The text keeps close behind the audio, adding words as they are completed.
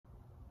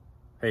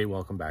Hey,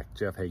 welcome back.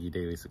 Jeff Hagee,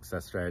 Daily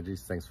Success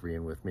Strategies. Thanks for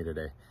being with me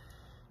today.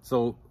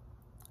 So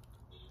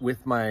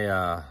with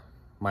my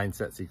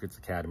Mindset Secrets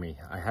Academy,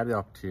 I had the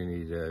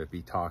opportunity to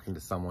be talking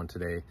to someone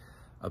today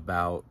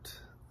about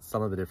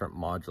some of the different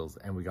modules.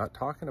 And we got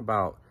talking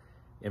about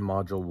in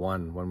module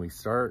 1, when we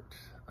start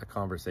a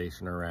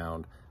conversation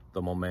around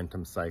the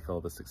momentum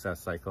cycle, the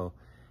success cycle,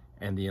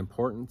 and the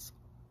importance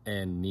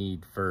and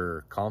need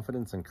for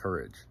confidence and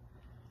courage.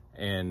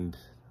 And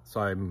so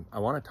I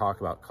want to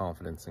talk about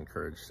confidence and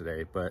courage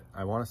today, but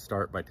I want to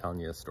start by telling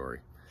you a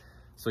story.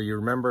 So you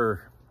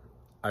remember,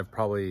 I've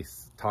probably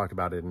talked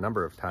about it a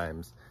number of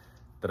times,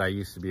 that I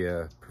used to be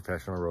a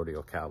professional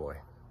rodeo cowboy,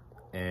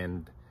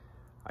 and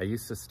I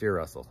used to steer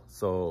wrestle.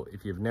 So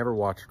if you've never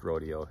watched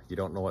rodeo, you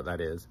don't know what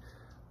that is.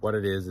 What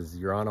it is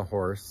you're on a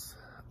horse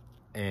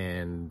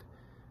and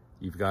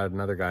you've got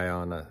another guy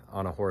on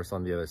a horse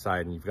on the other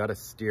side, and you've got a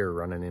steer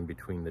running in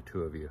between the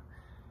two of you.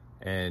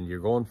 And you're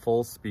going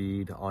full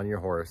speed on your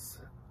horse,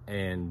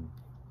 and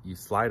you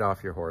slide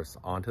off your horse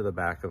onto the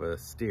back of a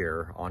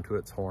steer, onto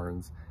its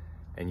horns,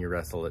 and you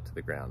wrestle it to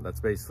the ground.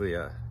 That's basically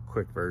a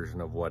quick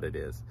version of what it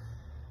is.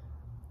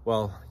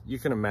 Well, you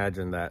can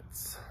imagine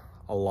that's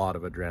a lot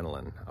of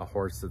adrenaline. A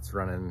horse that's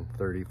running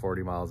 30,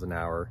 40 miles an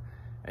hour,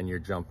 and you're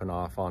jumping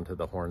off onto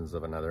the horns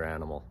of another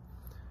animal.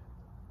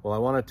 Well, I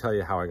want to tell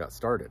you how I got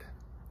started.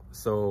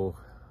 So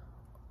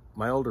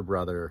my older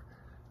brother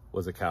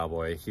was a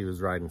cowboy. He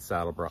was riding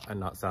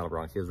not saddle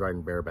bronc, he was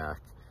riding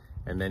bareback.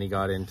 And then he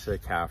got into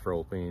calf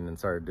roping and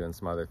started doing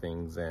some other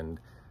things and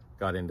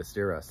got into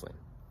steer wrestling.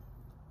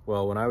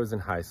 Well, when I was in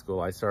high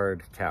school, I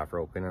started calf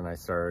roping and I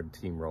started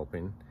team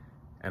roping.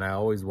 And I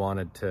always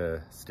wanted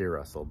to steer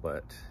wrestle,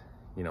 but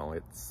you know,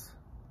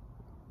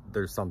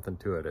 there's something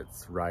to it.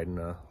 It's riding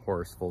a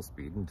horse full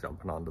speed and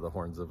jumping onto the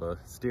horns of a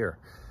steer.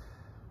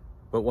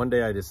 But one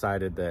day I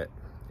decided that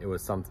it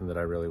was something that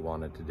I really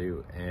wanted to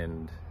do.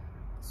 And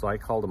so I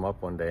called him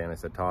up one day and I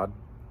said, Todd,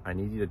 I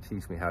need you to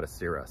teach me how to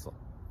steer wrestle.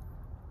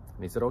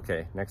 And he said,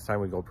 okay, next time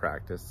we go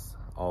practice,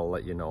 I'll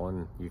let you know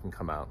and you can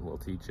come out and we'll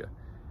teach you.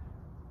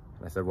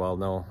 And I said, well,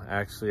 no,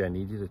 actually I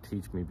need you to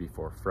teach me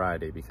before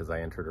Friday because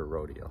I entered a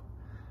rodeo.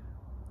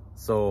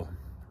 So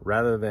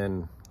rather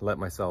than let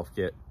myself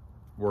get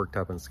worked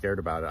up and scared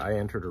about it, I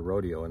entered a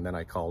rodeo, and then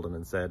I called him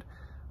and said,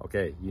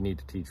 okay, you need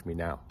to teach me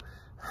now.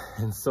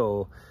 And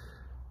so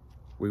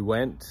we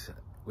went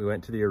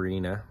to the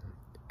arena,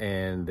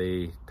 and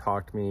they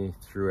talked me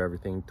through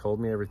everything,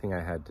 told me everything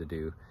I had to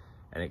do,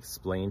 and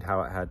explained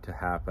how it had to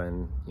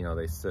happen. You know,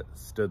 they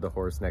stood the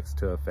horse next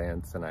to a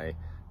fence, and I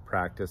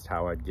practiced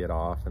how I'd get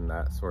off and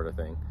that sort of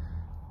thing.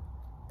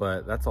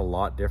 But that's a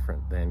lot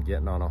different than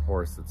getting on a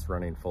horse that's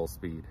running full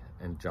speed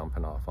and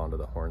jumping off onto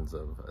the horns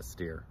of a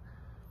steer.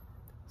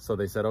 So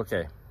they said,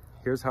 okay,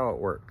 here's how it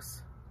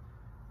works.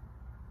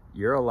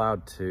 You're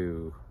allowed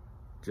to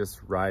just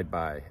ride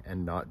by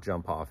and not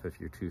jump off if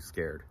you're too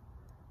scared.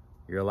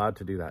 You're allowed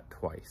to do that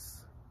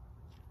twice.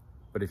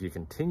 But if you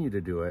continue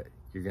to do it,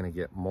 you're going to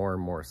get more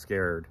and more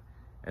scared,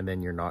 and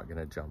then you're not going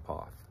to jump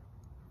off.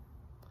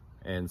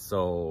 And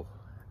so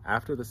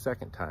after the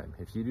second time,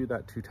 if you do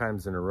that 2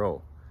 times in a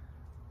row,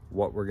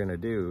 what we're going to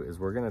do is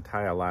we're going to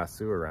tie a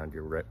lasso around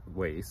your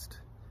waist,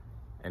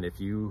 and if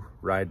you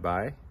ride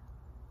by,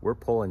 we're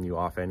pulling you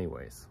off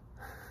anyways.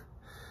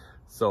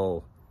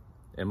 So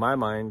in my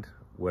mind,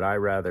 would I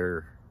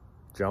rather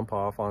jump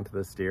off onto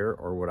the steer,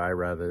 or would I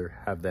rather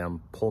have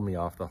them pull me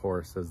off the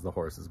horse as the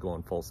horse is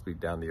going full speed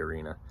down the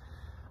arena?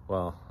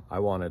 Well, I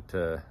wanted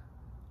to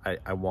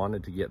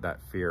get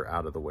that fear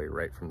out of the way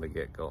right from the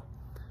get-go.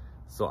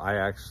 So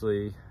I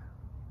actually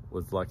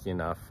was lucky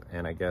enough,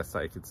 and I guess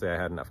I could say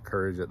I had enough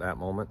courage at that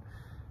moment,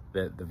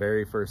 that the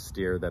very first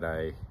steer that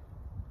I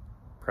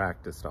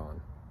practiced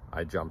on,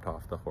 I jumped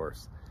off the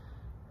horse.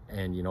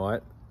 And you know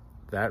what?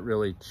 That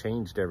really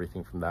changed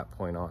everything from that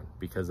point on,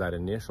 because that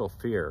initial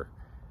fear,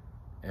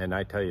 and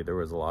I tell you, there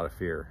was a lot of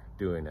fear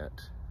doing it,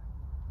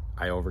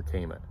 I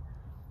overcame it.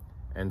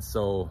 And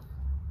so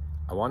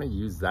I want to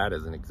use that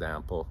as an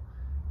example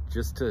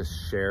just to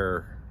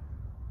share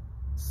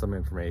some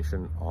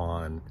information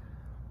on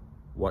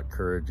what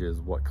courage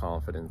is, what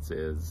confidence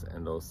is,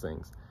 and those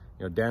things.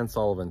 You know, Dan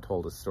Sullivan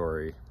told a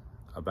story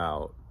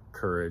about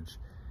courage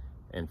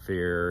and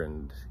fear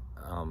and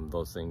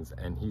those things,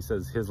 and he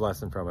says his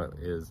lesson from it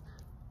is,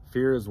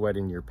 fear is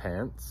wetting your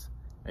pants,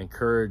 and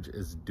courage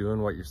is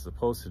doing what you're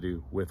supposed to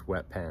do with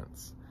wet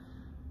pants.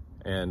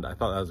 And I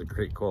thought that was a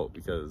great quote,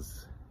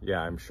 because yeah,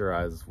 I'm sure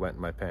I was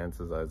wetting my pants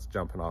as I was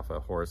jumping off a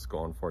horse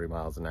going 40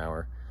 miles an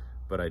hour,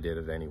 but I did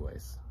it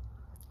anyways.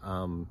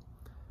 And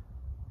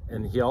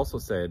he also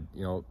said,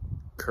 you know,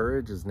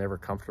 courage is never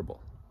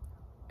comfortable.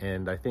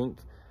 And I think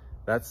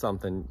that's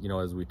something, you know,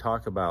 as we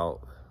talk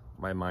about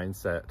my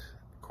mindset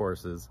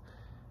courses,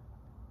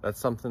 that's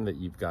something that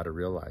you've got to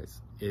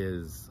realize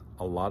is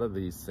a lot of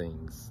these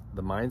things,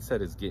 the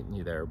mindset is getting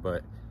you there,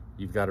 but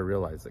you've got to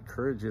realize that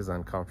courage is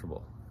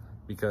uncomfortable.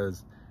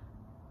 Because,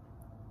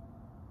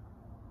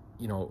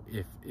 you know,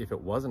 if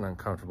it wasn't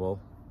uncomfortable,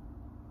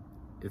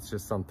 it's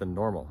just something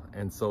normal.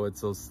 And so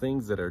it's those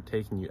things that are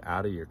taking you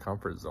out of your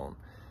comfort zone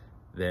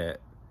that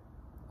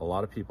a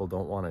lot of people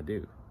don't want to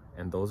do.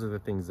 And those are the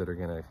things that are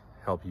going to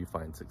help you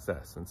find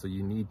success. And so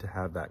you need to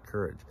have that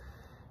courage.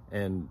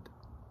 And,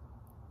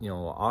 you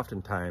know,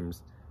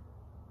 oftentimes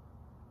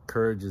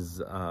courage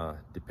is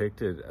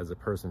depicted as a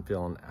person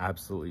feeling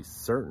absolutely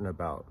certain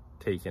about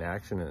taking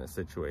action in a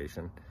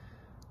situation.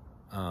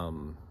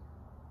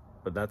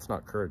 But that's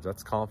not courage,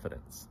 that's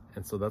confidence.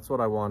 And so that's what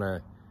I want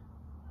to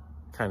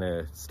kind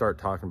of start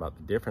talking about,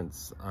 the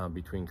difference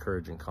between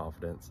courage and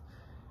confidence.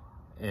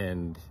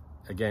 And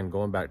again,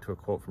 going back to a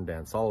quote from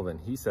Dan Sullivan,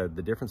 he said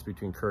the difference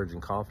between courage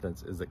and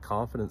confidence is that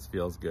confidence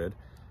feels good.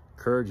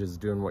 Courage is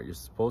doing what you're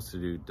supposed to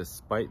do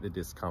despite the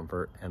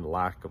discomfort and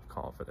lack of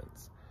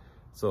confidence.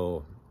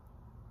 So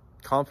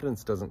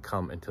confidence doesn't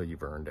come until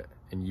you've earned it,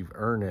 and you've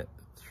earned it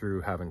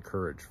through having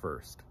courage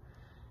first.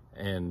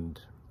 And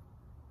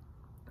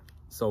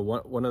so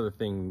one of the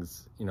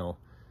things, you know,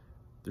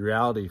 the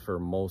reality for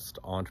most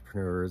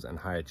entrepreneurs and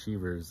high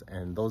achievers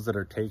and those that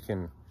are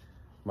taking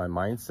my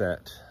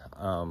Mindset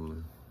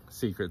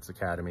Secrets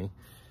Academy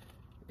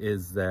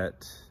is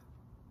that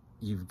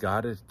you've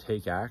got to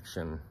take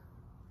action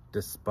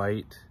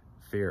despite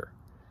fear.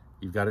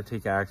 You've got to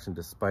take action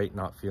despite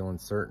not feeling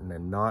certain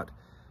and not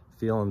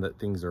feeling that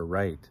things are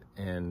right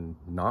and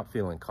not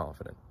feeling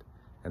confident.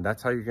 And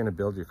that's how you're going to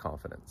build your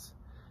confidence.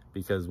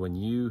 Because when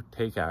you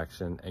take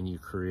action and you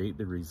create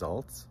the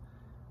results,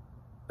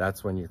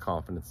 that's when your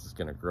confidence is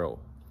going to grow.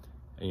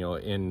 And, you know,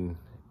 in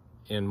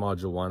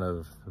module 1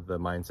 of the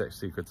Mindset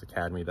Secrets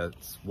Academy,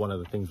 that's one of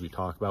the things we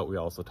talk about. We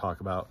also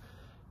talk about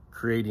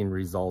creating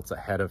results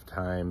ahead of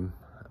time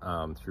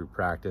through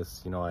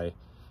practice. You know,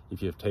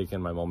 if you've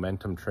taken my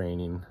momentum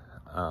training,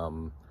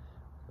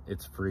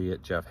 it's free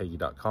at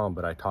jeffhagee.com,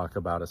 but I talk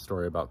about a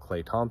story about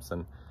Klay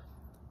Thompson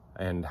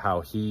and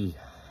how he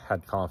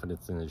had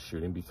confidence in his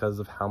shooting because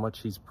of how much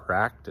he's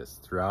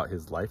practiced throughout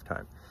his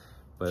lifetime.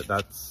 But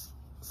that's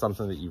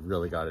something that you've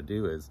really got to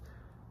do, is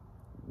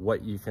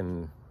what you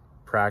can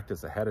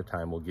practice ahead of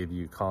time will give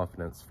you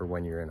confidence for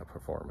when you're in a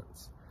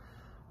performance.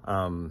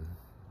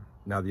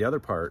 Now the other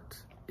part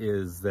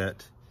is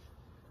that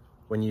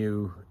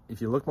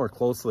if you look more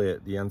closely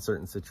at the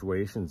uncertain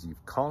situations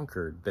you've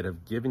conquered that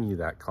have given you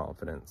that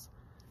confidence,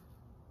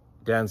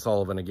 Dan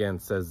Sullivan again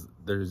says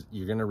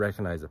you're going to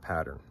recognize a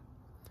pattern.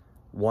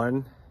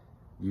 1,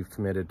 you've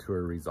committed to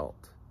a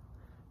result.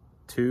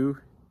 2,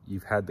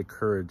 you've had the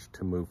courage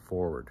to move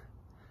forward.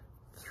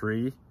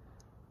 3,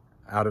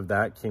 out of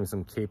that came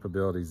some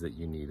capabilities that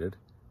you needed.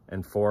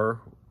 And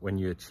 4, when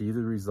you achieve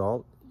the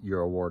result,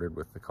 you're awarded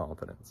with the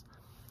confidence.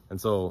 And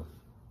so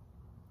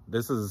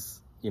this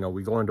is, you know,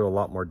 we go into a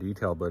lot more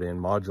detail, but in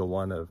module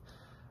 1 of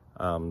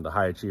the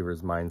High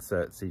Achievers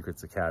Mindset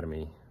Secrets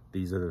Academy,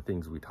 these are the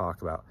things we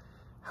talk about.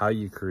 How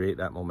you create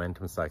that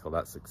momentum cycle,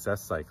 that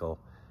success cycle,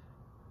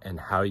 and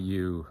how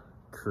you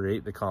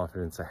create the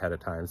confidence ahead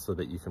of time so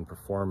that you can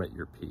perform at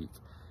your peak.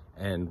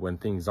 And when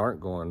things aren't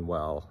going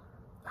well,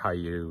 how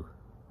you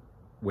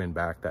win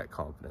back that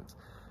confidence.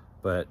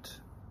 But,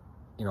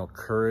 you know,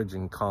 courage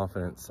and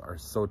confidence are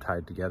so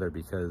tied together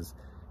because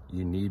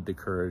you need the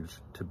courage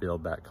to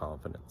build that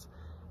confidence.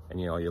 And,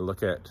 you know, you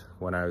look at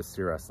when I was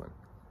steer wrestling,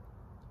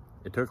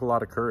 it took a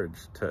lot of courage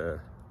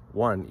to,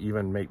 1,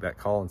 even make that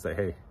call and say,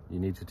 hey, you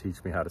need to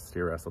teach me how to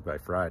steer wrestle by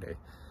Friday.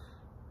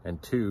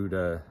 And 2,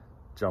 to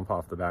jump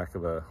off the back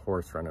of a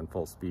horse running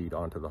full speed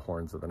onto the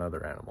horns of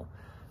another animal.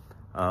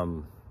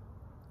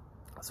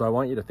 So I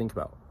want you to think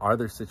about, are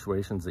there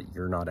situations that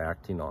you're not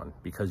acting on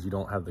because you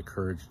don't have the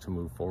courage to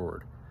move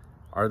forward?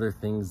 Are there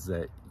things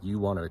that you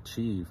want to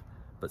achieve,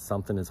 but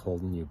something is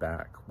holding you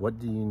back? What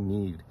do you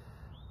need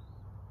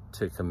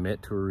to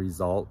commit to a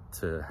result,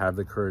 to have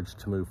the courage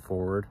to move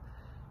forward,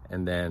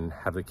 and then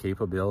have the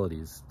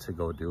capabilities to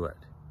go do it?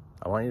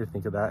 I want you to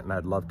think of that, and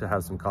I'd love to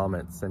have some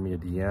comments. Send me a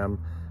DM,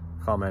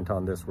 comment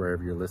on this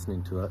wherever you're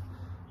listening to it,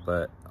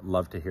 but I'd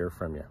love to hear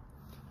from you.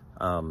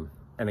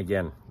 And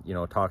again, you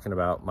know, talking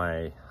about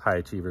my High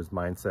Achievers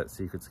Mindset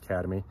Secrets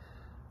Academy,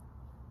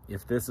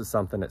 if this is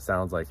something that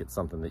sounds like it's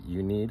something that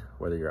you need,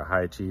 whether you're a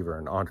high achiever,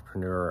 an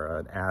entrepreneur,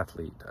 an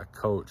athlete, a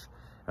coach,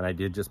 and I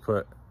did just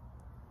put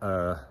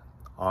an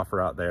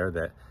offer out there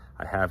that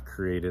I have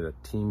created a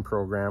team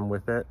program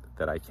with it,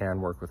 that I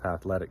can work with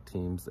athletic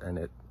teams, and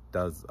it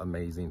does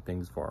amazing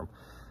things for them.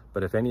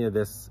 But if any of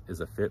this is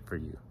a fit for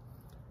you,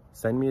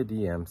 send me a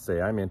DM, say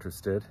I'm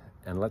interested,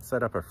 and let's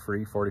set up a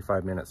free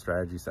 45-minute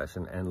strategy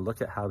session and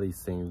look at how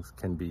these things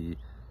can be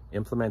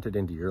implemented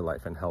into your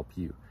life and help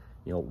you.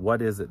 You know,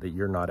 what is it that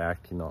you're not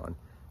acting on?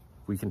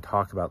 We can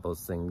talk about those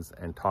things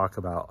and talk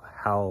about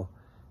how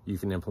you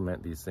can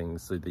implement these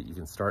things so that you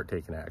can start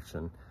taking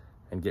action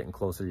and getting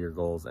closer to your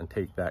goals and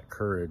take that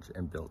courage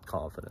and build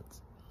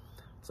confidence.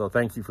 So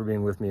thank you for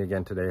being with me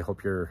again today.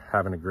 Hope you're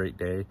having a great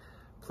day.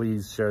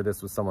 Please share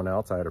this with someone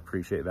else. I'd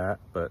appreciate that.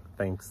 But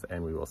thanks,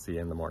 and we will see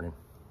you in the morning.